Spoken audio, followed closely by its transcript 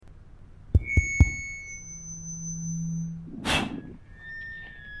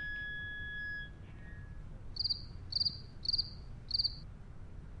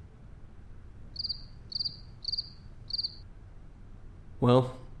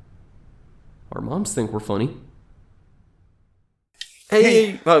Well, our moms think we're funny.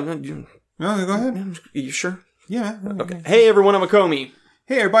 Hey. No, go ahead. You sure? Yeah. Okay. Hey, everyone, I'm Akomi.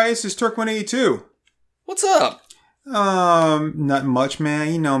 Hey, everybody, this is Turk182. What's up? Not much,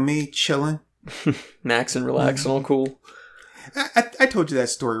 man. You know me, chilling. Maxing, relaxing, all cool. I told you that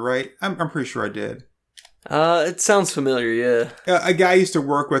story, right? I'm pretty sure I did. It sounds familiar, yeah. A guy I used to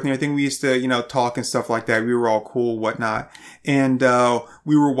work with, and I think we used to, talk and stuff like that. We were all cool, whatnot. And,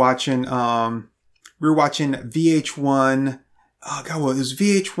 we were watching VH1. Oh God, well, it was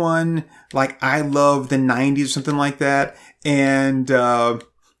VH1, like I Love the 90s or something like that. And they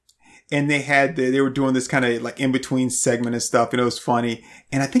were doing this kind of like in between segment and stuff, and it was funny.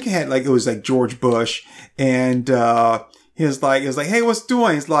 And I think it was like George Bush, and, he was like, hey, what's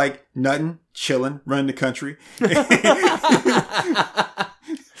doing? He's like, nothing, chilling, running the country.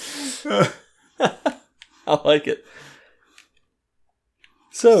 I like it.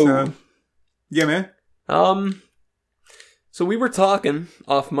 So, yeah, man. So we were talking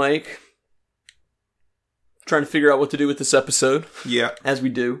off mic, trying to figure out what to do with this episode. Yeah. As we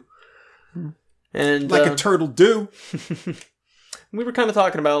do. And like a turtle do. We were kind of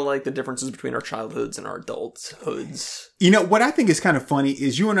talking about like the differences between our childhoods and our adulthoods. What I think is kind of funny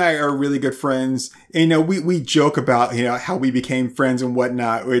is you and I are really good friends. And, we joke about, how we became friends and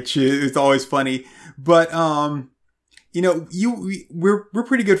whatnot, which is always funny. But, we're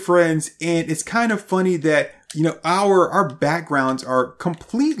pretty good friends, and it's kind of funny that, our backgrounds are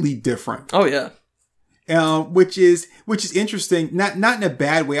completely different. Oh yeah. Which is interesting. Not in a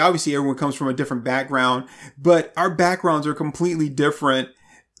bad way. Obviously everyone comes from a different background, but our backgrounds are completely different.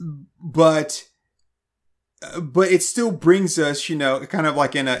 But it still brings us, kind of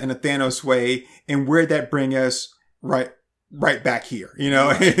like in a Thanos way, and where that bring us right back here,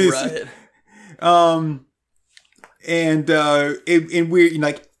 Right. And we're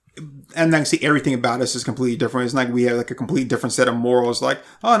like, I'm not gonna say everything about us is completely different. It's not like we have like a complete different set of morals. Like,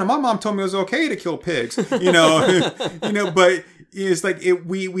 oh no, my mom told me it was okay to kill pigs, but it's like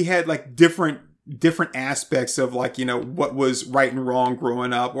we had like different aspects of like, what was right and wrong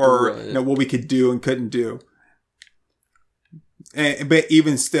growing up, or, right. What we could do and couldn't do. But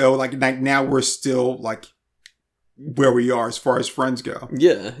even still, like now we're still like where we are as far as friends go.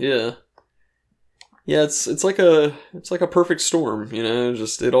 Yeah. Yeah. Yeah, it's like a perfect storm,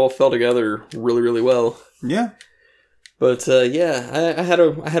 just it all fell together really, really well. Yeah. But yeah, I had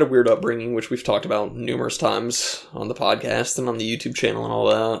a weird upbringing, which we've talked about numerous times on the podcast and on the YouTube channel and all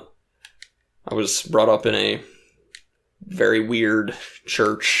that. I was brought up in a very weird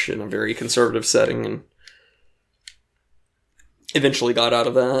church in a very conservative setting, and eventually got out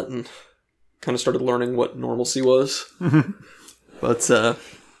of that and kind of started learning what normalcy was. But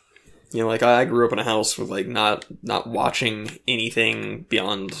like I grew up in a house with like not watching anything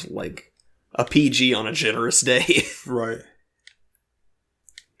beyond like a PG on a generous day. Right.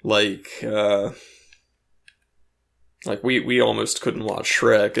 Like we almost couldn't watch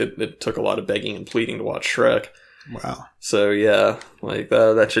Shrek. It took a lot of begging and pleading to watch Shrek. Wow. So yeah, like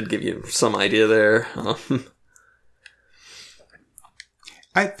that should give you some idea there.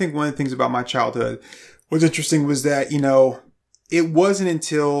 I think one of the things about my childhood was interesting was that, it wasn't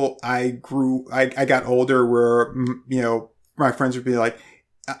until I got older where, my friends would be like,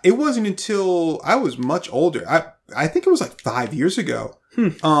 it wasn't until I was much older. I think it was like 5 years ago.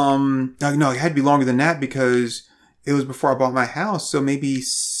 No, it had to be longer than that because it was before I bought my house. So maybe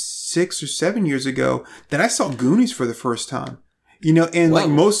 6 or 7 years ago that I saw Goonies for the first time, and wow. Like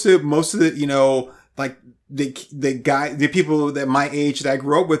most of the, like, the people that my age that I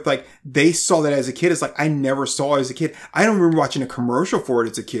grew up with, like, they saw that as a kid. It's like, I never saw it as a kid. I don't remember watching a commercial for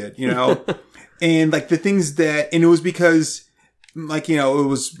it as a kid, and like the things and it was because like, it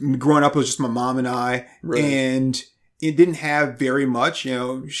was growing up, it was just my mom and I, right. And it didn't have very much,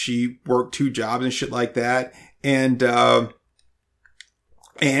 she worked 2 jobs and shit like that.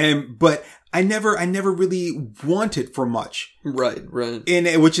 But I never really wanted for much. Right.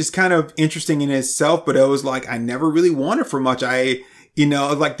 And which is kind of interesting in itself, but it was like, I never really wanted for much. Like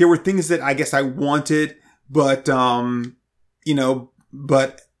there were things that I guess I wanted, but,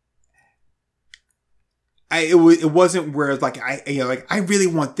 it wasn't where it's like, I really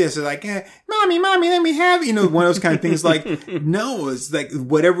want this. It's like, mommy, let me have, one of those kind of things. Like, no, it's like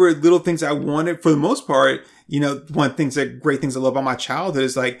whatever little things I wanted for the most part, one of the great things I love about my childhood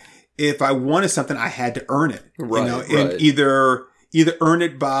is like, if I wanted something, I had to earn it, right, and either earn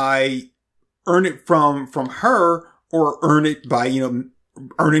it from her, or earn it by,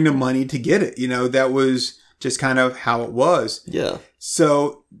 earning the money to get it. That was just kind of how it was. Yeah.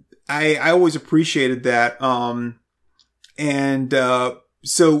 So I always appreciated that. And,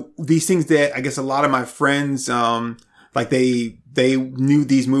 so these things that I guess a lot of my friends, like they knew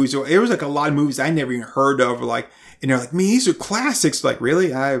these movies. It was like a lot of movies I never even heard of, like, and they're like, man, these are classics. Like, really?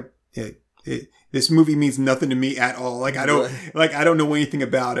 This movie means nothing to me at all. Like, I don't know anything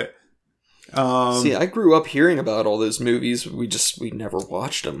about it. See, I grew up hearing about all those movies. We never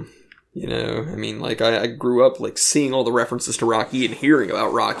watched them. You know, I mean, like, I grew up, like, seeing all the references to Rocky and hearing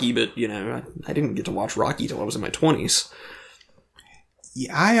about Rocky, but, you know, I didn't get to watch Rocky till I was in my 20s.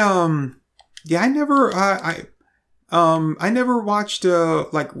 Yeah, I never watched,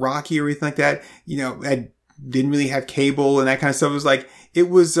 like, Rocky or anything like that. You know, I didn't really have cable and that kind of stuff. It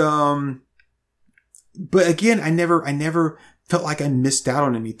was, but again, I never felt like I missed out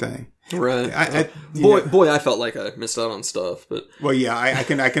on anything. Right. I felt like I missed out on stuff, but... Well, yeah, I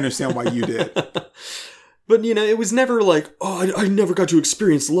can understand why you did. But, you know, it was never like, oh, I never got to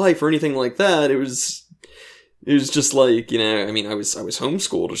experience life or anything like that. It was just like, you know, I mean, I was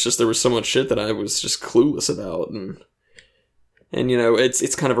homeschooled. It's just there was so much shit that I was just clueless about. And you know,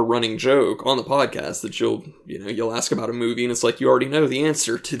 it's kind of a running joke on the podcast that you'll ask about a movie and it's like, you already know the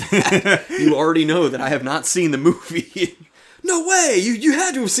answer to that. You already know that I have not seen the movie. No way! You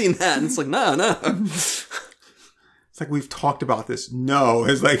had to have seen that! And it's like, no. It's like, we've talked about this. No.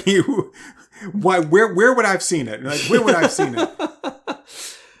 It's like, where would I have seen it? Like, where would I have seen it?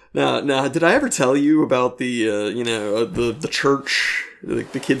 Now, did I ever tell you about the church,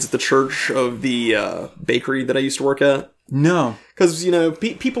 the kids at the church of the bakery that I used to work at? No. Because, you know,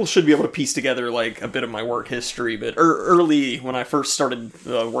 people should be able to piece together, like, a bit of my work history, but early, when I first started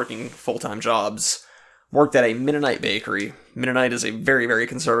working full-time jobs, worked at a Mennonite bakery. Mennonite is a very, very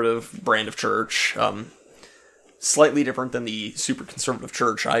conservative brand of church. Slightly different than the super conservative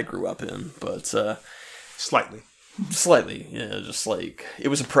church I grew up in, but... Slightly. Slightly, yeah, just like... It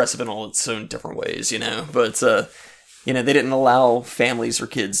was oppressive in all its own different ways, you know? But, you know, they didn't allow families or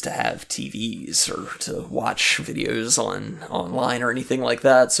kids to have TVs or to watch videos online or anything like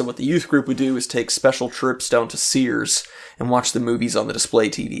that. So what the youth group would do is take special trips down to Sears and watch the movies on the display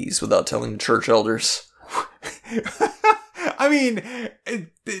TVs without telling the church elders. I mean,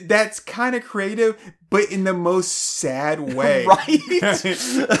 that's kind of creative, but in the most sad way. Right? That's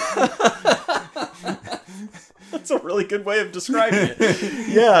a really good way of describing it.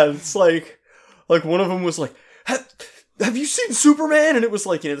 Yeah, it's like one of them was like, have you seen Superman? And it was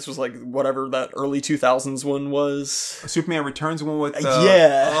like, you know, this was like whatever that early 2000s one was. Superman Returns one with...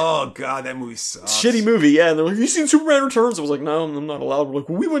 yeah. Oh, God, that movie sucks. Shitty movie, yeah. And they're like, have you seen Superman Returns? I was like, no, I'm not allowed. We're like,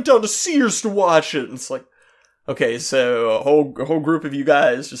 well, we went down to Sears to watch it. And it's like, okay, so a whole group of you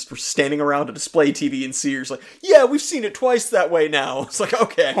guys just were standing around a display TV in Sears like, yeah, we've seen it twice that way now. It's like,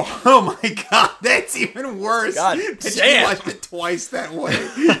 okay. Oh my God, that's even worse. God damn. You watched it twice that way.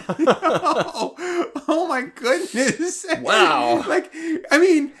 oh my goodness. Wow. Like, I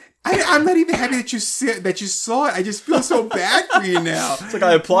mean... I'm not even happy that you saw it. I just feel so bad for you now. It's like,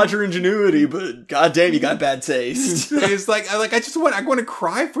 I applaud your ingenuity, but goddamn, you got bad taste. It's like I want to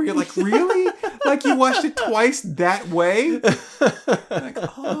cry for you. Like, really? Like, you watched it twice that way? Like,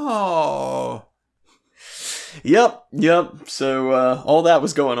 oh. Yep. So all that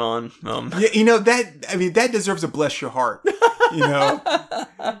was going on. Yeah, you know that deserves a bless your heart. You know,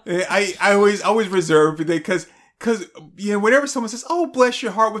 I always reserve because, you know, whenever someone says, oh, bless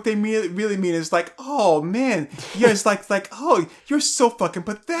your heart, what they really mean is like, oh, man. Yeah, it's like, oh, you're so fucking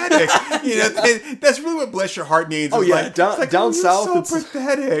pathetic. You know, that's really what bless your heart means. Oh, yeah. Like, down south, you're so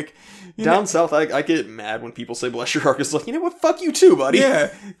pathetic. Down south, I get mad when people say bless your heart. It's like, you know what? Fuck you too, buddy.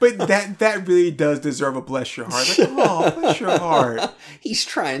 Yeah, but that really does deserve a bless your heart. Like, oh, bless your heart. He's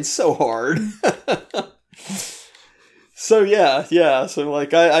trying so hard. So yeah. So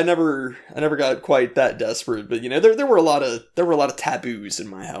like I never got quite that desperate, but you know there were a lot of taboos in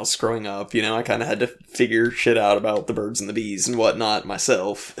my house growing up. You know, I kind of had to figure shit out about the birds and the bees and whatnot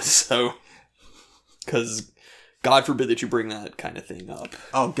myself. So, because God forbid that you bring that kind of thing up.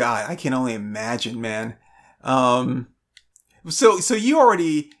 Oh God, I can only imagine, man. So you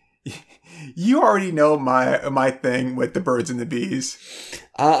already know my thing with the birds and the bees.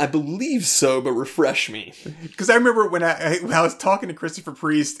 I believe so, but refresh me. Because I remember when I was talking to Christopher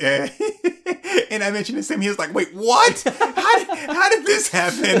Priest and I mentioned this to him, he was like, "Wait, what? How did this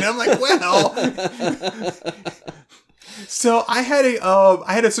happen?" And I'm like, "Well." So I had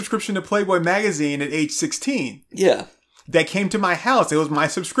a subscription to Playboy magazine at age 16. Yeah. That came to my house. It was my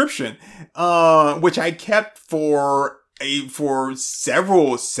subscription, which I kept for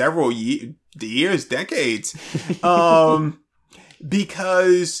several years, decades.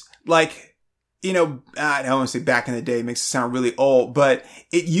 Because, like, you know, I don't want to say back in the day, it makes it sound really old, but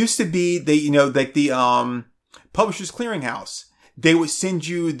it used to be the Publishers Clearinghouse. They would send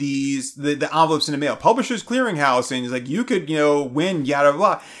you the envelopes in the mail. Publishers Clearinghouse, and it's like you could win yada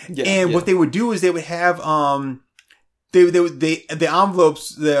blah. What they would do is they would have the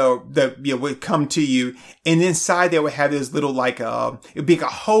envelopes that would come to you, and inside they would have this little it'd be like a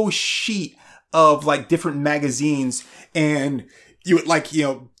whole sheet of like different magazines, and you would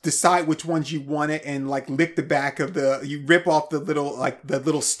decide which ones you wanted and like lick the back of you rip off the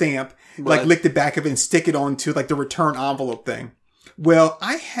little stamp, right. Like lick the back of it and stick it onto like the return envelope thing. Well,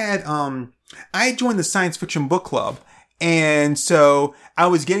 I joined the science fiction book club, and so I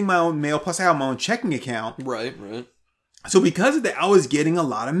was getting my own mail, plus I have my own checking account. Right. So because of that, I was getting a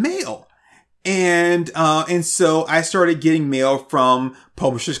lot of mail. And so I started getting mail from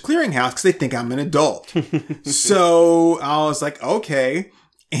Publishers Clearinghouse because they think I'm an adult. So I was like, okay.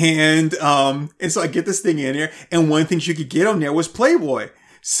 And so I get this thing in here, and one of the things you could get on there was Playboy.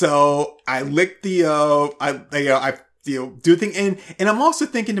 So I licked I do the thing. And I'm also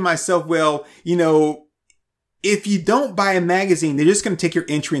thinking to myself, well, if you don't buy a magazine, they're just going to take your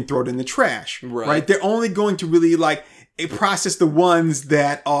entry and throw it in the trash. Right? They're only going to really process the ones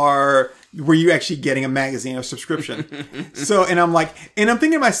that are where you're actually getting a magazine or subscription. So, and I'm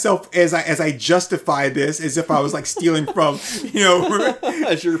thinking to myself as I justify this as if I was like stealing from,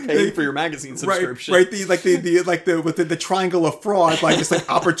 as you're paying for your magazine subscription. Right. The triangle of fraud, like it's like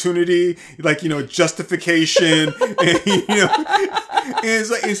opportunity, justification,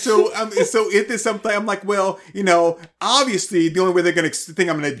 and so if there's something, I'm like, well, obviously the only way they're going to think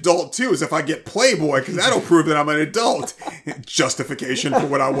I'm an adult too is if I get Playboy, because that'll prove that I'm an adult. Justification for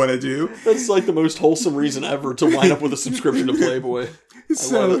what I want to do. That's like the most wholesome reason ever to wind up with a subscription to Playboy.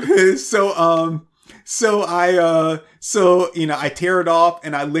 I tear it off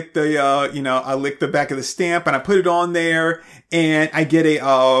and I lick the back of the stamp and I put it on there, and I get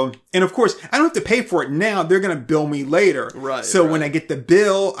and of course I don't have to pay for it now. They're going to bill me later. Right. So when I get the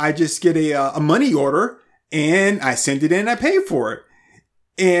bill, I just get a money order and I send it in and I pay for it.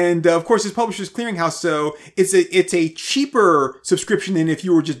 And of course, it's Publishers Clearinghouse, so it's a cheaper subscription than if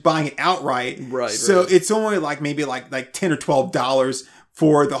you were just buying it outright. Right. So it's only maybe like $10 or $12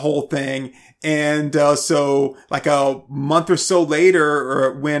 for the whole thing. And so like a month or so later,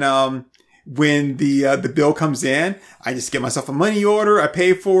 or when the bill comes in, I just get myself a money order, I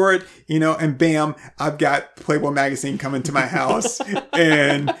pay for it, and bam, I've got Playboy magazine coming to my house.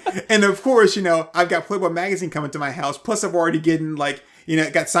 and of course, I've got Playboy magazine coming to my house, plus I've already getting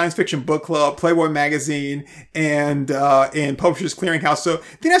got Science Fiction Book Club, Playboy magazine, and Publishers Clearinghouse. So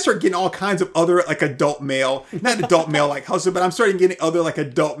then I start getting all kinds of other adult mail, not adult mail like hustle, but I'm starting getting other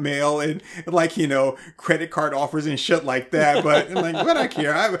adult mail and credit card offers and shit like that. But I'm like, what I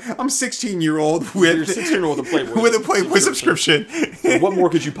care? I'm 16-year-old with a 16-year-old with a Playboy subscription. What more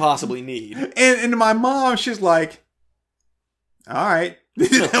could you possibly need? And my mom, she's like, all right.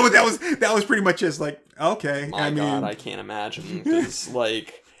 that was pretty much just okay. My God, I can't imagine, because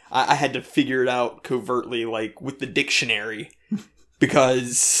I had to figure it out covertly with the dictionary,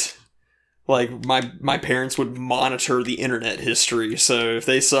 because my parents would monitor the internet history, so if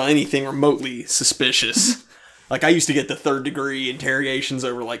they saw anything remotely suspicious, I used to get the third-degree interrogations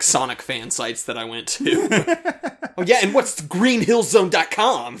over Sonic fan sites that I went to. Oh yeah, and what's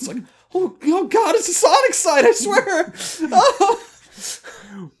greenhillzone.com? It's oh God, it's a Sonic site, I swear. Oh.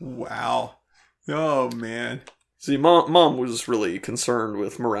 Wow. Oh, man. See, mom was really concerned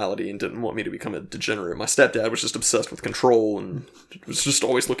with morality and didn't want me to become a degenerate. My stepdad was just obsessed with control and was just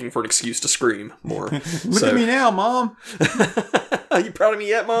always looking for an excuse to scream more. Look at me now, Mom. Are you proud of me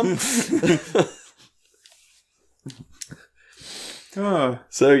yet, Mom?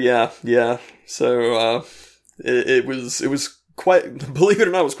 So, yeah. So, it was quite, believe it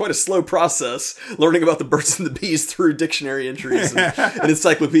or not, it was quite a slow process learning about the birds and the bees through dictionary entries and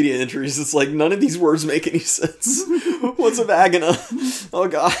encyclopedia entries. It's none of these words make any sense. What's a vagina? Oh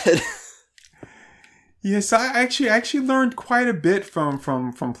God. Yes, I actually learned quite a bit from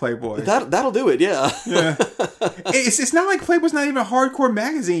Playboy. That'll do it, yeah. It's not like Playboy's not even a hardcore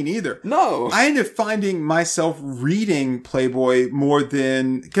magazine either. No. I ended up finding myself reading Playboy more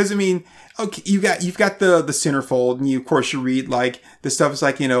than, because okay, you've got the centerfold, and of course you read the stuff is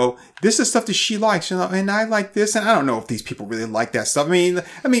this is stuff that she likes, and I like this, and I don't know if these people really like that stuff. I mean,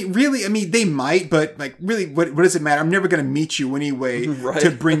 really, they might, but really, what does it matter? I'm never going to meet you anyway right.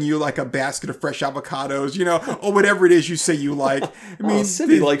 to bring you a basket of fresh avocados, or whatever it is you say you like.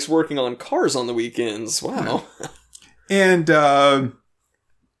 Cindy likes working on cars on the weekends. Wow.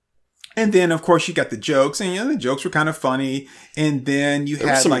 And then, of course, you got the jokes, and the jokes were kind of funny. And then you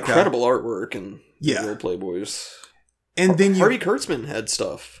had some incredible artwork in the real Playboys. And then Harvey Kurtzman had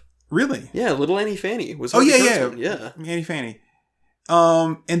stuff. Really? Yeah, Little Annie Fanny was. Oh Harvey yeah, Kurtzman. Yeah. Annie Fanny.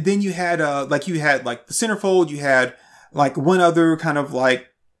 And then you had like the centerfold. You had like one other kind of like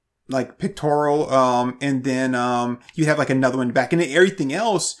pictorial. And then you have like another one back, and then everything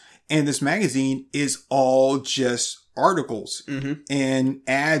else in this magazine is all just articles and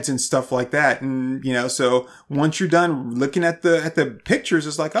ads and stuff like that. And so once you're done looking at the pictures,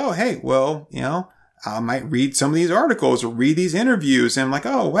 it's like, oh hey, well I might read some of these articles or read these interviews, and I'm like,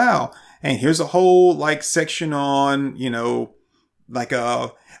 oh wow, and here's a whole like section on I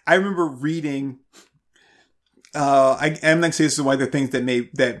remember reading I'm not saying this is one of the things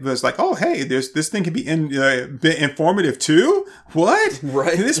that was like, oh hey, this thing can be informative too. What?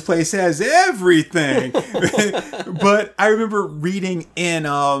 Right. This place has everything. But I remember reading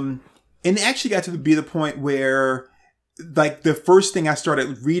and it actually got to be the point where like the first thing I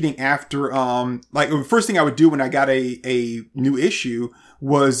started reading after the first thing I would do when I got a new issue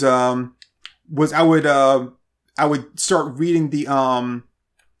was I would start reading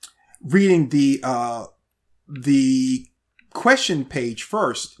the question page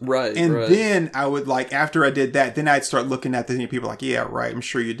first. Right. And then I would after I did that, then I'd start looking at the people like, yeah, right. I'm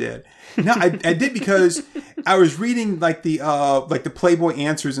sure you did. No, I did because I was reading the Playboy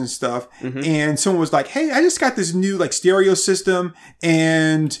answers and stuff. And someone was like, hey, I just got this new stereo system.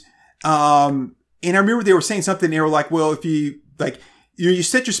 And I remember they were saying something. They were like, well, if you you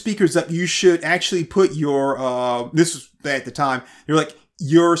set your speakers up, you should actually put your, this was at the time, they're like,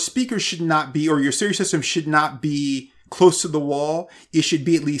 your speakers should not be, or your stereo system should not be close to the wall. It should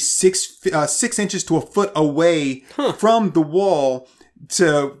be at least 6 inches to a foot away from the wall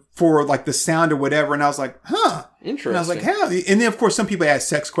for the sound or whatever. And I was like, huh. Interesting. And I was like, how? And then of course some people ask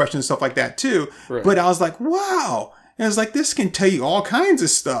sex questions and stuff like that too. Right. But I was like, wow. And I was like, this can tell you all kinds of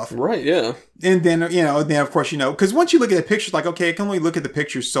stuff. Right, yeah. And then, of course, because once you look at the pictures, okay, I can only look at the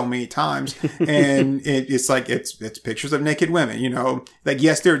pictures so many times. And it's it's pictures of naked women,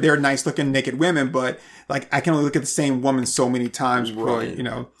 yes, they're nice looking naked women, but I can only look at the same woman so many times. Right.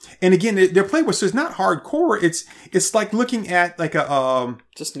 And again, they're Playboy, so it's not hardcore. It's like looking at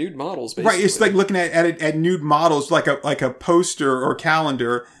just nude models, basically. Right. It's like looking at nude models, like a poster or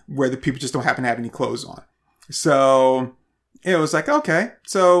calendar where the people just don't happen to have any clothes on. So it was like, okay,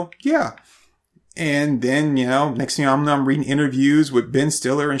 so yeah. And then, next thing I'm reading interviews with Ben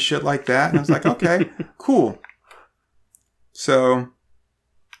Stiller and shit like that. And I was like, okay, cool. So,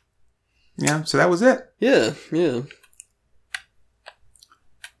 yeah, so that was it. Yeah, yeah.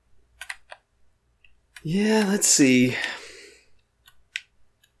 Yeah, let's see.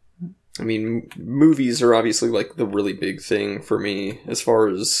 I mean, movies are obviously the really big thing for me as far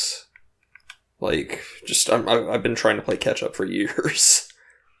as I've been trying to play catch up for years.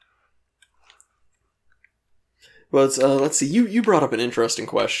 But let's see. You brought up an interesting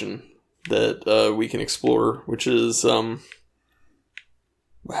question that we can explore, which is how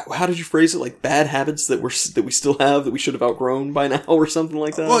did you phrase it? Bad habits that we still have that we should have outgrown by now, or something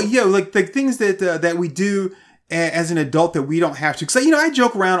like that. Well, yeah, the things that we do as an adult that we don't have to. Because I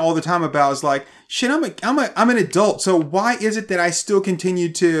joke around all the time about is shit. I'm an adult, so why is it that I still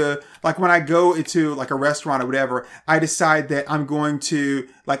continue to when I go into a restaurant or whatever, I decide that I'm going to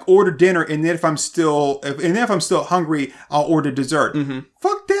order dinner, and then if I'm still hungry, I'll order dessert.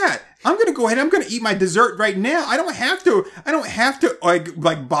 Fuck that. I'm going to go ahead. I'm going to eat my dessert right now. I don't have to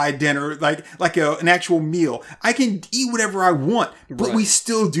buy dinner, an actual meal. I can eat whatever I want, but right. We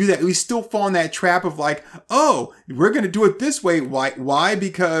still do that. We still fall in that trap of oh, we're going to do it this way. Why?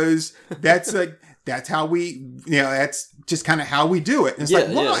 Because that's that's how we, that's just kind of how we do it. And it's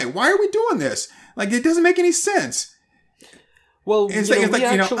why? Yeah. Why are we doing this? It doesn't make any sense. Well,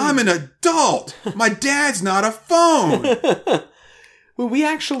 I'm an adult. My dad's not a phone. Well, we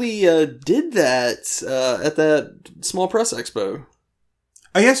actually did that at that small press expo.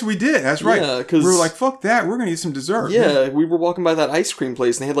 Oh, yes, we did. That's right. Yeah, because we were like, fuck that. We're going to eat some dessert. Yeah, we were walking by that ice cream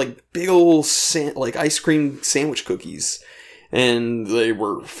place, and they had big old ice cream sandwich cookies. And they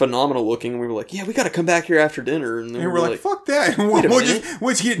were phenomenal looking. We were like, yeah, we got to come back here after dinner. And we're like, fuck that. We'll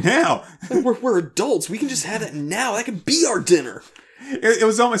just eat it now. We're adults. We can just have it now. That can be our dinner. It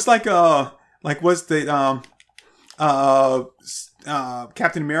was almost what's the,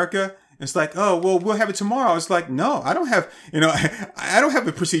 Captain America. It's oh, well, we'll have it tomorrow. It's no, I don't have, I don't have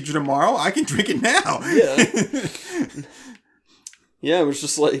a procedure tomorrow. I can drink it now. Yeah. Yeah, it was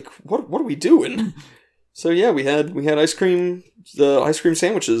just what are we doing? So yeah, we had ice cream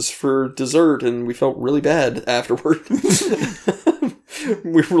sandwiches for dessert, and we felt really bad afterward.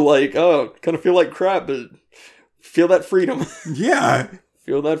 We were kind of feel like crap, but feel that freedom. Yeah.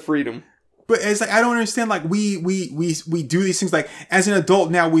 Feel that freedom. But it's like, I don't understand. Like we do these things. Like as an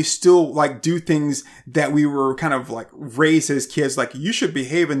adult now, we still like do things that we were kind of like raised as kids. Like you should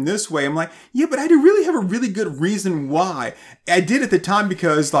behave in this way. I'm like, yeah, but I do really have a really good reason why I did at the time,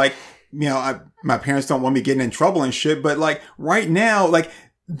 because like, you know, my parents don't want me getting in trouble and shit. But like right now, like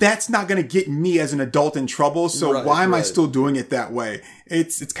that's not going to get me as an adult in trouble. So why am I still doing it that way?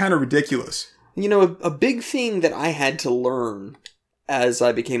 It's kind of ridiculous. You know, a big thing that I had to learn as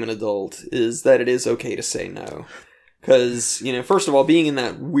I became an adult is that it is okay to say no. Because, you know, first of all, being in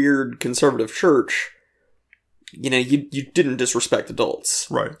that weird conservative church, you know, you didn't disrespect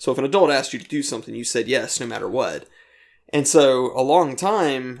adults. Right. So if an adult asked you to do something, you said yes, no matter what. And so a long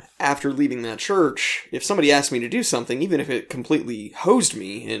time after leaving that church, if somebody asked me to do something, even if it completely hosed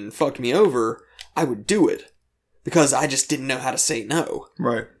me and fucked me over, I would do it. Because I just didn't know how to say no.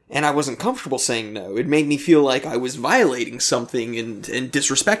 Right. And I wasn't comfortable saying no. It made me feel like I was violating something and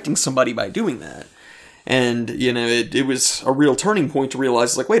disrespecting somebody by doing that. And, you know, it was a real turning point to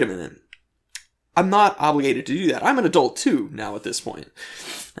realize, like, wait a minute. I'm not obligated to do that. I'm an adult, too, now at this point.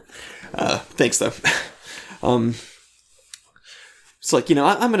 Thanks, though. It's like, you know,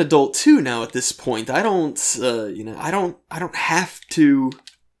 I'm an adult, too, now at this point. I don't have to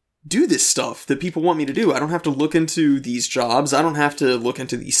do this stuff that people want me to do. I don't have to look into these jobs. I don't have to look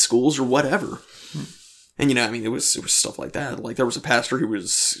into these schools or whatever. And, you know, I mean, it was stuff like that. Like, there was a pastor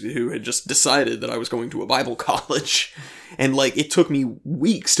who had just decided that I was going to a Bible college. And, like, it took me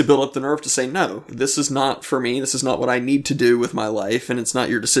weeks to build up the nerve to say, no, this is not for me. This is not what I need to do with my life. And it's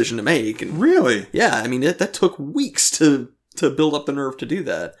not your decision to make. And really? Yeah, I mean, that took weeks to build up the nerve to do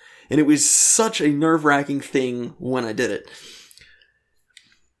that. And it was such a nerve-wracking thing when I did it.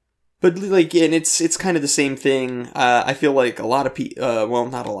 But, like, and it's kind of the same thing. I feel like a lot of people, well,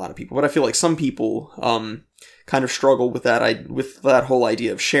 not a lot of people, but I feel like some people, kind of struggle with that whole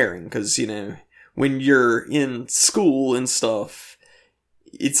idea of sharing. Because, you know, when you're in school and stuff,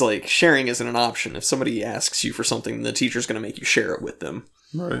 it's like sharing isn't an option. If somebody asks you for something, the teacher's going to make you share it with them.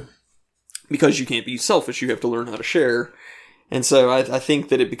 Right. Because you can't be selfish, you have to learn how to share. And so I think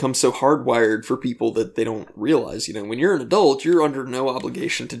that it becomes so hardwired for people that they don't realize, you know, when you're an adult, you're under no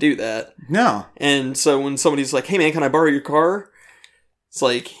obligation to do that. No. And so when somebody's like, hey man, can I borrow your car? It's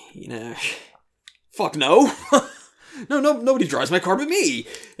like, you know, fuck no. No, nobody drives my car but me.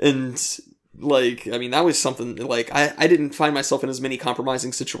 And like, I mean, that was something like, I didn't find myself in as many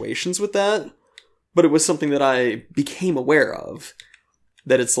compromising situations with that, but it was something that I became aware of.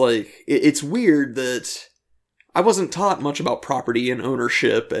 That it's like, it's weird that I wasn't taught much about property and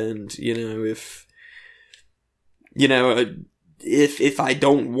ownership, and, you know, if I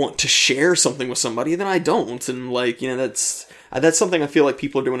don't want to share something with somebody, then I don't, and, like, you know, that's something I feel like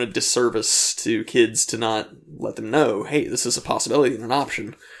people are doing a disservice to kids to not let them know, hey, this is a possibility and an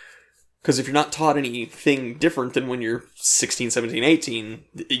option. Because if you're not taught anything different than when you're 16, 17, 18,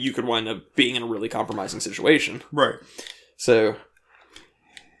 you could wind up being in a really compromising situation. Right. So...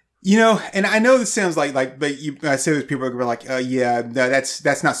 You know, and I know this sounds like, but I say there's people who are like, yeah,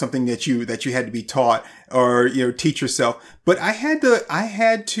 that's not something that you had to be taught or, you know, teach yourself. But I had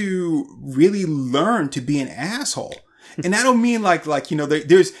to really learn to be an asshole. And I don't mean like, you know,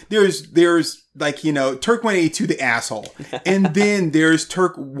 there's like, you know, Turk 182, the asshole. And then there's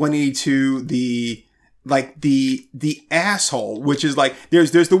Turk 182, the asshole, which is like, there's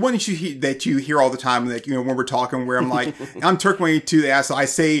the one that you hear all the time, like, you know, when we're talking, where I'm like, I'm Turk 182, the asshole. I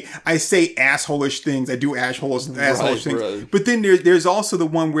say asshole-ish things. I do asshole-ish things. Right. But then there's also the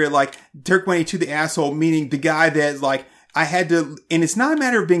one where, like, Turk 182, the asshole, meaning the guy that, like, I had to, and it's not a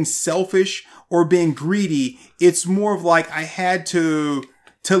matter of being selfish or being greedy. It's more of like, I had to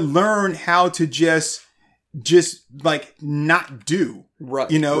learn how to just like not do.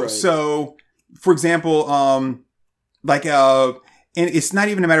 Right. You know, right. So, for example, and it's not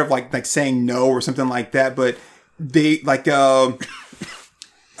even a matter of like saying no or something like that, but they like,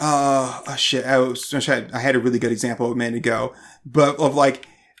 shit, I had a really good example a minute ago, but of like,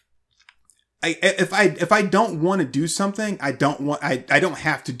 if I don't want to do something, I don't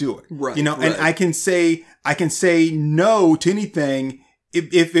have to do it. Right. You know, right. And I can say no to anything.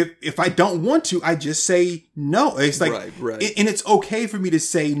 If I don't want to, I just say no. It's like, right. And it's okay for me to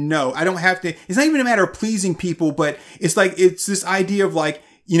say no. I don't have to, it's not even a matter of pleasing people, but it's like, it's this idea of like,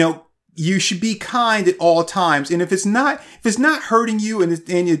 you know, you should be kind at all times. And if it's not hurting you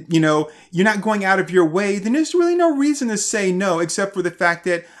and you know, you're not going out of your way, then there's really no reason to say no, except for the fact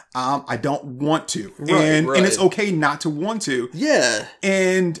that, I don't want to. And it's okay not to want to. Yeah.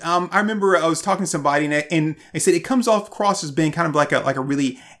 And, I remember I was talking to somebody and I said, it comes across as being kind of like a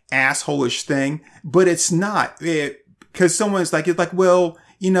really asshole-ish thing, but it's not. Cause someone's like, it's like, well,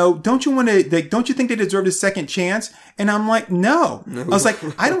 don't you want to, like, don't you think they deserve a second chance? And I'm like, no. I was like,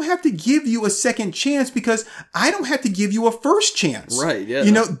 I don't have to give you a second chance because I don't have to give you a first chance. Right, yeah.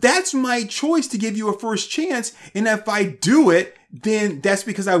 That's my choice to give you a first chance. And if I do it, then that's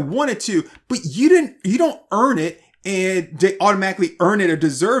because I wanted to. But you don't earn it. And they automatically earn it or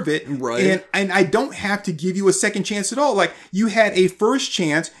deserve it. Right. And I don't have to give you a second chance at all. Like, you had a first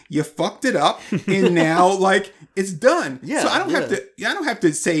chance, you fucked it up, and now, like, it's done. Yeah. So I don't have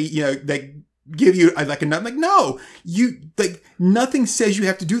to say, like, give you like another, like, no, nothing says you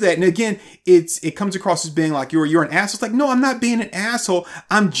have to do that. And again, it comes across as being like, you're an asshole. It's like, no, I'm not being an asshole.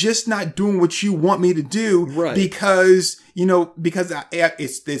 I'm just not doing what you want me to do. Right. Because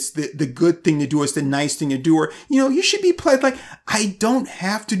it's the good thing to do. It's the nice thing to do. Or, you should be played like, I don't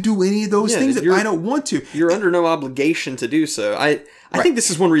have to do any of those things if I don't want to. You're under no obligation to do so. I think this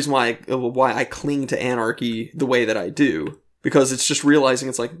is one reason why I cling to anarchy the way that I do. Because it's just realizing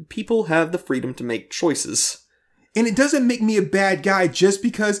it's like, people have the freedom to make choices. And it doesn't make me a bad guy just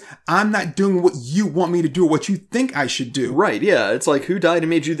because I'm not doing what you want me to do or what you think I should do. Right, yeah. It's like, who died and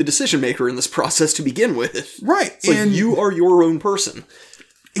made you the decision maker in this process to begin with? Right. It's like, you are your own person.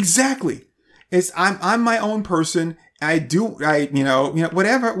 Exactly. I'm my own person. Whatever,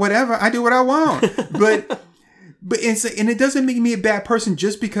 I do what I want. But it doesn't make me a bad person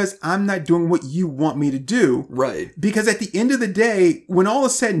just because I'm not doing what you want me to do. Right. Because at the end of the day, when all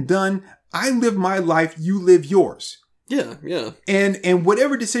is said and done, I live my life, you live yours. Yeah, yeah. And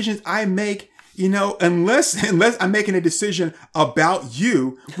whatever decisions I make, unless I'm making a decision about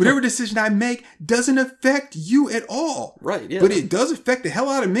you, whatever decision I make doesn't affect you at all. Right, yeah. But it does affect the hell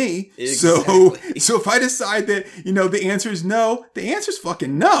out of me. Exactly. So if I decide that, the answer is no, the answer is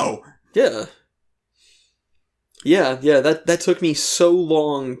fucking no. Yeah. Yeah, that took me so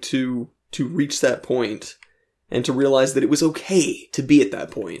long to reach that point and to realize that it was okay to be at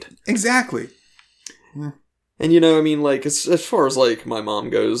that point. Exactly. Yeah. And like, as far as like my mom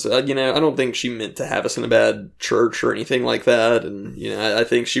goes, I don't think she meant to have us in a bad church or anything like that. And, I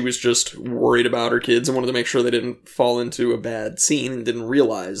think she was just worried about her kids and wanted to make sure they didn't fall into a bad scene and didn't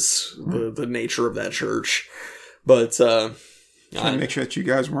realize the nature of that church. But, trying to make sure that you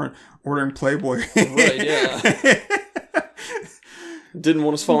guys weren't ordering Playboy. Right, yeah. Didn't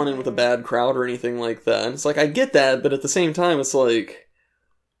want us falling in with a bad crowd or anything like that. And it's like, I get that, but at the same time, it's like,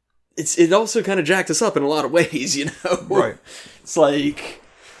 it also kind of jacked us up in a lot of ways, Right. It's like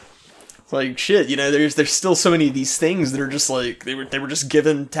shit, there's still so many of these things that are just like, they were just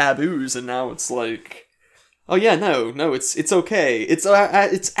given taboos, and now it's like, oh yeah, no, it's okay.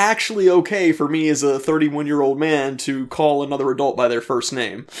 It's actually okay for me as a 31-year-old man to call another adult by their first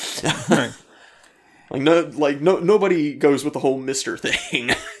name. Right. Nobody goes with the whole Mr.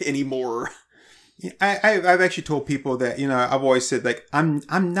 thing anymore. I've actually told people that, I've always said, like, I'm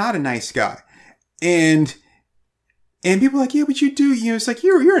not a nice guy. And people are like, yeah, but you do, it's like,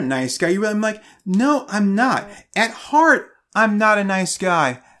 you're a nice guy. I'm like, no, I'm not. At heart, I'm not a nice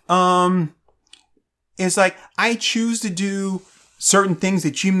guy. It's like, I choose to do certain things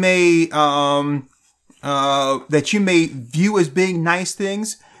that you may view as being nice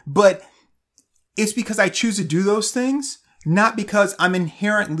things, but it's because I choose to do those things, not because I'm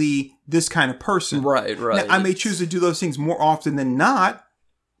inherently this kind of person. Right. Now, I may choose to do those things more often than not,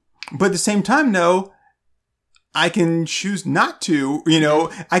 but at the same time, no, I can choose not to,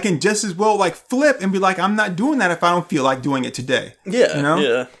 I can just as well like flip and be like, I'm not doing that if I don't feel like doing it today. Yeah.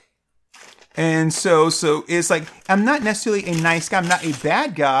 Yeah. And so it's like, I'm not necessarily a nice guy. I'm not a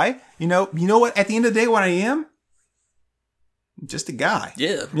bad guy. You know what? At the end of the day, what I am? Just a guy.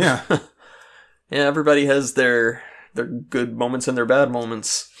 Yeah. Yeah. Yeah, everybody has their good moments and their bad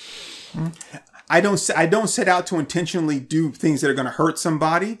moments. I don't set out to intentionally do things that are going to hurt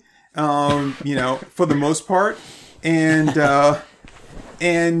somebody, for the most part. And I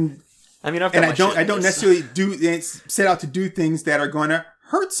don't necessarily set out to do things that are going to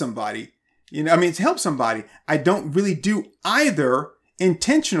hurt somebody. To help somebody. I don't really do either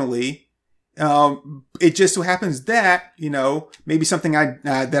intentionally. It just so happens that, maybe something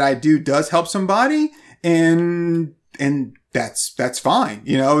that I do does help somebody, and that's fine.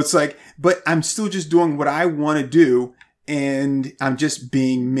 It's like, but I'm still just doing what I want to do, and I'm just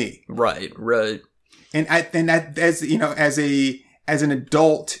being me. Right. And as an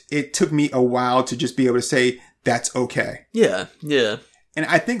adult, it took me a while to just be able to say that's okay. Yeah. And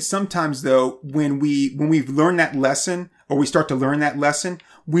I think sometimes though, when we've learned that lesson, or we start to learn that lesson,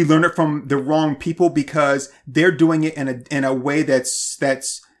 we learn it from the wrong people because they're doing it in a way that's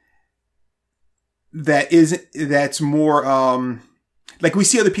more, like we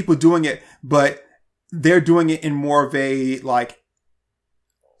see other people doing it, but they're doing it in more of a, like,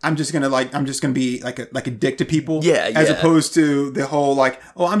 I'm just gonna be like a dick to people. Yeah, As opposed to the whole like,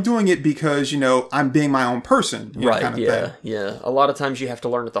 oh, I'm doing it because, I'm being my own person. Right. Kind of Yeah. thing. Yeah. A lot of times you have to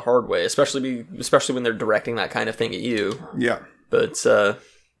learn it the hard way, especially when they're directing that kind of thing at you. Yeah. But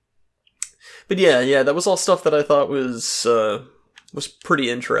yeah, that was all stuff that I thought was pretty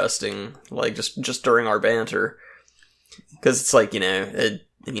interesting. Like just during our banter, because it's like,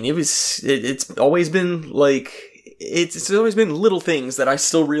 it's always been like. It's always been little things that I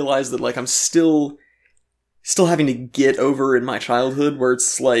still realize that, like, I'm still having to get over in my childhood, where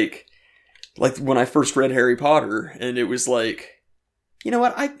it's like when I first read Harry Potter, and it was like, you know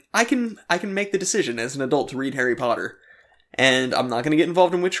what, I can make the decision as an adult to read Harry Potter, and I'm not going to get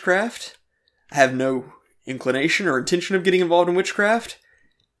involved in witchcraft. I have no inclination or intention of getting involved in witchcraft,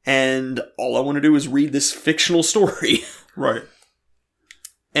 and all I want to do is read this fictional story. Right.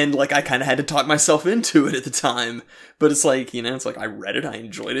 And, like, I kind of had to talk myself into it at the time. But it's like, it's like, I read it, I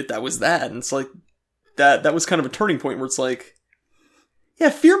enjoyed it, that was that. And it's like, that was kind of a turning point where it's like, yeah,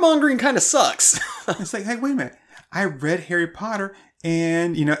 fear-mongering kind of sucks. It's like, hey, wait a minute. I read Harry Potter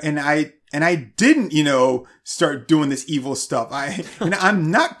and I didn't, start doing this evil stuff.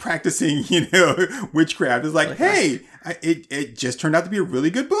 I'm not practicing, witchcraft. It's like, hey, it just turned out to be a really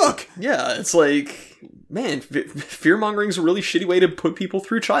good book. Yeah, it's like, man, fear-mongering is a really shitty way to put people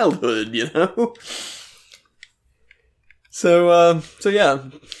through childhood, So yeah.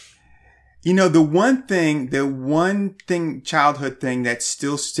 The one thing, childhood thing that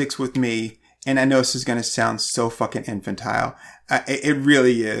still sticks with me, and I know this is going to sound so fucking infantile. It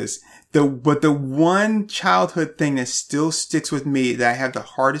really is. But the one childhood thing that still sticks with me that I have the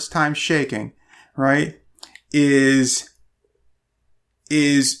hardest time shaking, right, is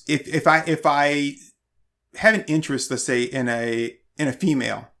if I have an interest, let's say, in a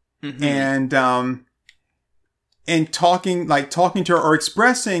female, mm-hmm. and talking to her or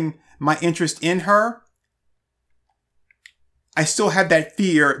expressing my interest in her, I still have that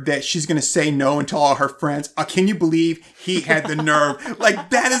fear that she's going to say no and tell all her friends, can you believe he had the nerve? Like,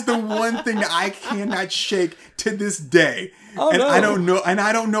 that is the one thing that I cannot shake to this day. Oh, and no.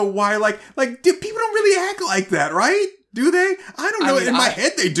 I don't know why, people don't really act like that, right? Do they? I don't know. In my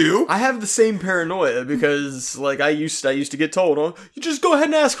head, they do. I have the same paranoia because, like, I used to get told, "Oh, you just go ahead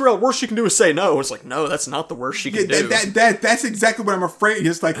and ask her out. Worst she can do is say no." It's like, no, that's not the worst she can do. That's exactly what I'm afraid.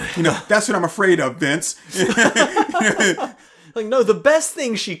 It's like, that's what I'm afraid of, Vince. Like, no, the best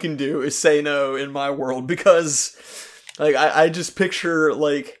thing she can do is say no in my world, because, like, I just picture,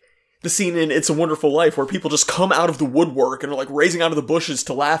 like, the scene in It's a Wonderful Life where people just come out of the woodwork and are, like, raising out of the bushes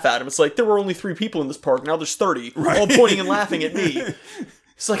to laugh at him. It's like, there were only 3 people in this park, now there's 30, right, all pointing and laughing at me.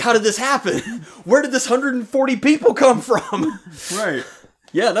 It's like, how did this happen? Where did this 140 people come from? Right.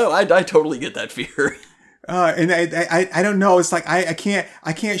 Yeah, no, I totally get that fear. And I don't know. It's like, I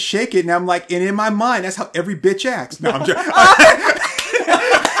can't shake it. And I'm like, and in my mind, that's how every bitch acts. No, I'm just...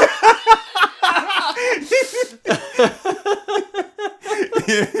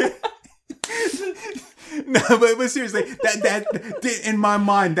 No, but seriously, that in my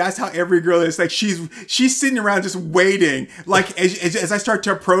mind, that's how every girl is. Like, she's sitting around just waiting. Like, as I start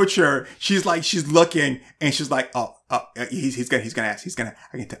to approach her, she's looking, and she's like, he's gonna ask,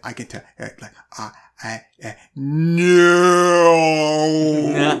 I can tell, like, no.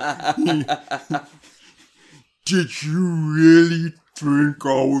 Did you really think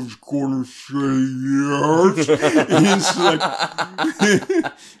I was gonna say yes? And it's like,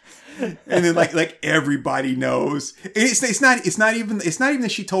 and then like everybody knows. It's not even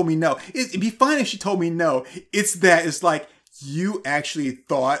that she told me no. It'd be fine if she told me no. It's like, you actually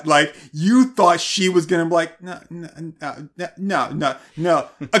thought, she was gonna be like, no.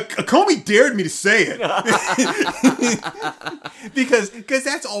 Comey dared me to say it. because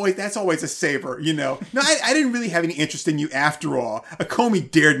that's always a saver, No, I didn't really have any interest in you after all.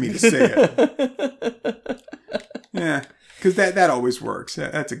 Comey dared me to say it. Yeah. Because that always works.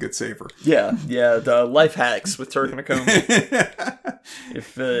 That's a good saver. Yeah. The life hacks with Turk and Comey.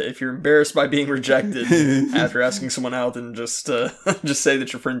 If you're embarrassed by being rejected after asking someone out, then just say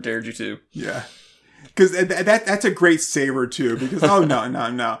that your friend dared you to. Yeah. Because that's a great saver too. Because no.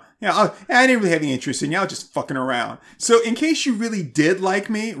 Yeah, I didn't really have any interest in you. I was just fucking around. So in case you really did like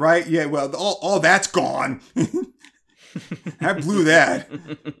me, right? Yeah. Well, all that's gone. I blew that.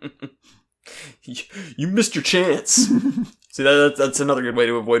 You missed your chance. See, that's another good way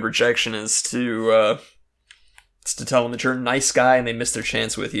to avoid rejection, is to tell them that you're a nice guy and they missed their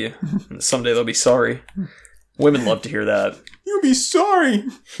chance with you. And someday they'll be sorry. Women love to hear that. You'll be sorry.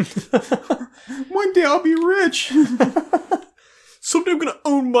 One day I'll be rich. Someday I'm gonna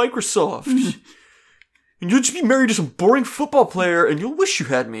own Microsoft. And you'll just be married to some boring football player, and you'll wish you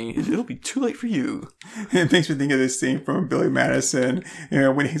had me, and it'll be too late for you. It makes me think of this scene from Billy Madison,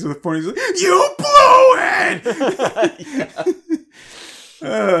 when he's with the phone, he's like, "You blew it!"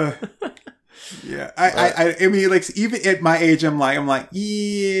 Yeah. I mean, like, even at my age, I'm like,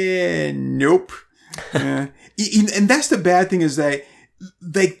 yeah, nope. And that's the bad thing, is that,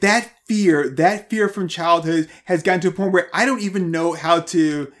 like, that fear from childhood has gotten to a point where I don't even know how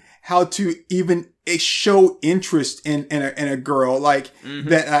to even show interest in a girl like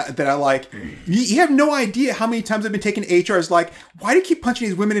that I like. You have no idea how many times I've been taking HR as like, why do you keep punching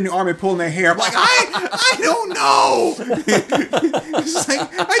these women in the arm and pulling their hair? I'm like, I don't know. It's like,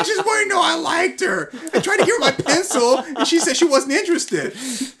 I just want to know I liked her. I tried to give her my pencil and she said she wasn't interested.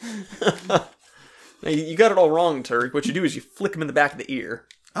 You got it all wrong, Turk. What you do is you flick him in the back of the ear.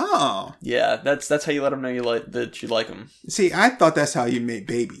 Oh. Yeah, that's how you let them know you like them. See, I thought that's how you made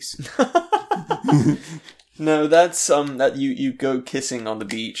babies. No, that's that you go kissing on the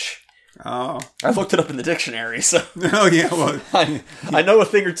beach. Oh. I looked it up in the dictionary, so. Oh, yeah, well. I know a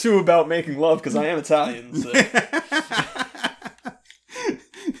thing or two about making love because I am Italian, so.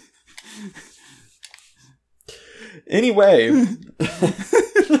 Anyway.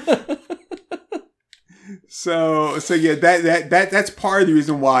 So yeah, that's part of the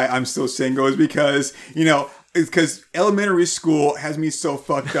reason why I'm still single, is because, it's because elementary school has me so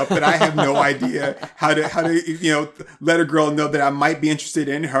fucked up that I have no idea how to let a girl know that I might be interested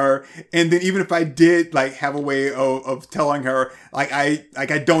in her. And then even if I did, like, have a way of telling her, I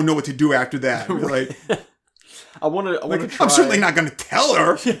don't know what to do after that. Like, I want to try. I'm certainly not going to tell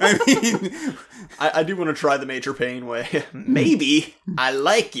her. I mean, I do want to try the Major Payne way. Maybe I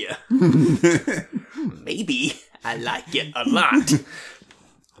like you. Maybe I like you a lot.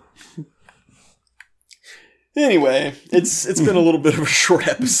 Anyway, it's been a little bit of a short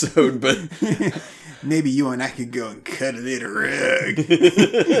episode, but maybe you and I could go and cut a little rug.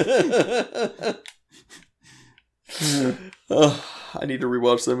 I need to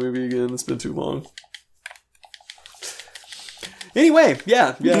rewatch that movie again. It's been too long. Anyway,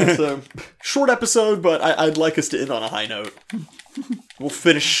 yeah. So short episode, but I'd like us to end on a high note. We'll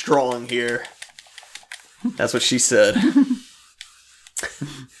finish strong here. That's what she said.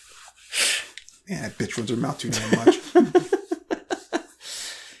 Yeah, that bitch runs her mouth too damn much.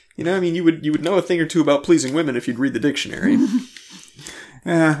 I mean, you would know a thing or two about pleasing women if you'd read the dictionary.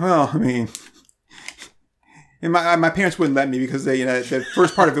 Yeah, well, I mean, and my parents wouldn't let me because they, the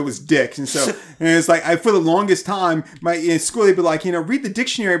first part of it was dicks, and it's like, for the longest time, in school they'd be like, read the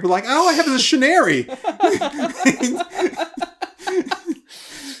dictionary, but like, all I have is a dictionary.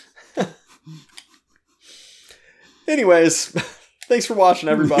 Anyways, thanks for watching,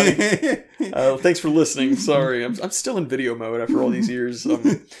 everybody. Thanks for listening. Sorry, I'm still in video mode after all these years.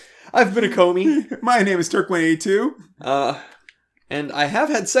 I've been a Comey. My name is Turk182. And I have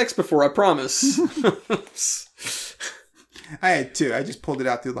had sex before, I promise. I had two. I just pulled it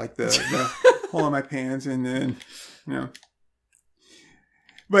out through like the hole in my pants, and then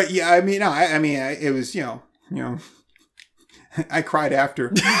But yeah, I mean, it was I cried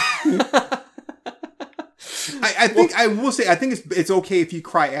after. I think I will say, I think it's okay if you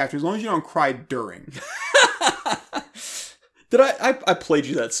cry after, as long as you don't cry during. Did I played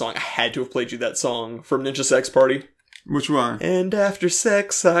you that song? I had to have played you that song from Ninja Sex Party. Which one? And after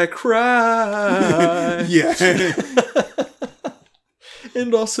sex I cry. Yeah.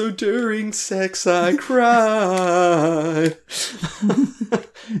 And also during sex I cry.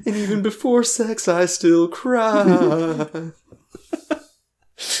 And even before sex I still cry.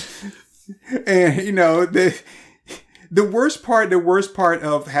 And the worst part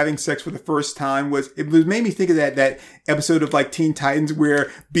of having sex for the first time was, it made me think of that episode of like Teen Titans where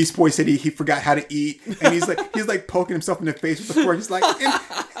Beast Boy said he forgot how to eat, and he's like poking himself in the face with the fork. He's like,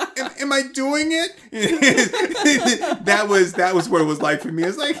 am I doing it? that was what it was like for me.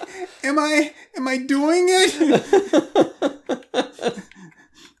 It's like, am I doing it?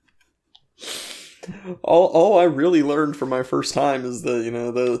 All I really learned from my first time is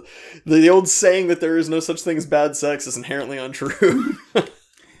the old saying that there is no such thing as bad sex is inherently untrue.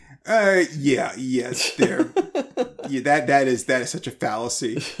 Yes, there. Yeah, that is such a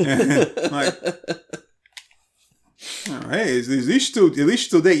fallacy. Like, oh, hey, at least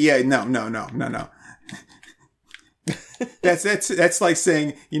still date. Yeah, no. That's like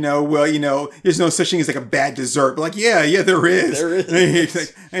saying, there's no such thing as like a bad dessert. But like, yeah, there is. There is.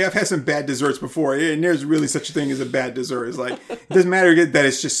 Like, hey, I've had some bad desserts before, and there's really such a thing as a bad dessert. It's like, it doesn't matter that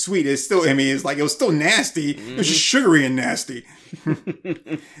it's just sweet. It's still, it's like, it was still nasty. Mm-hmm. It was just sugary and nasty.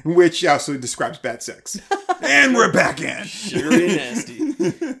 Which also describes bad sex. And we're back in. Sugary and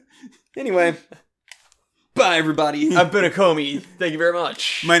nasty. Anyway, Bye, everybody. I've been a Comey. Thank you very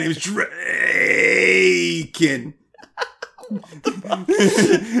much. My name is Draken.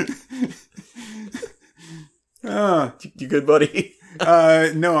 You good, buddy?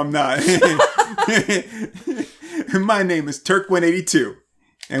 No, I'm not. My name is Turk182,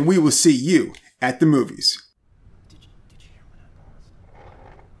 and we will see you at the movies.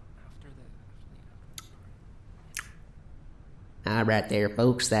 All right there,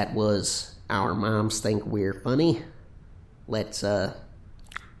 folks. That was Our Moms Think We're Funny. Let's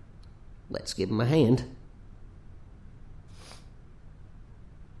give them a hand.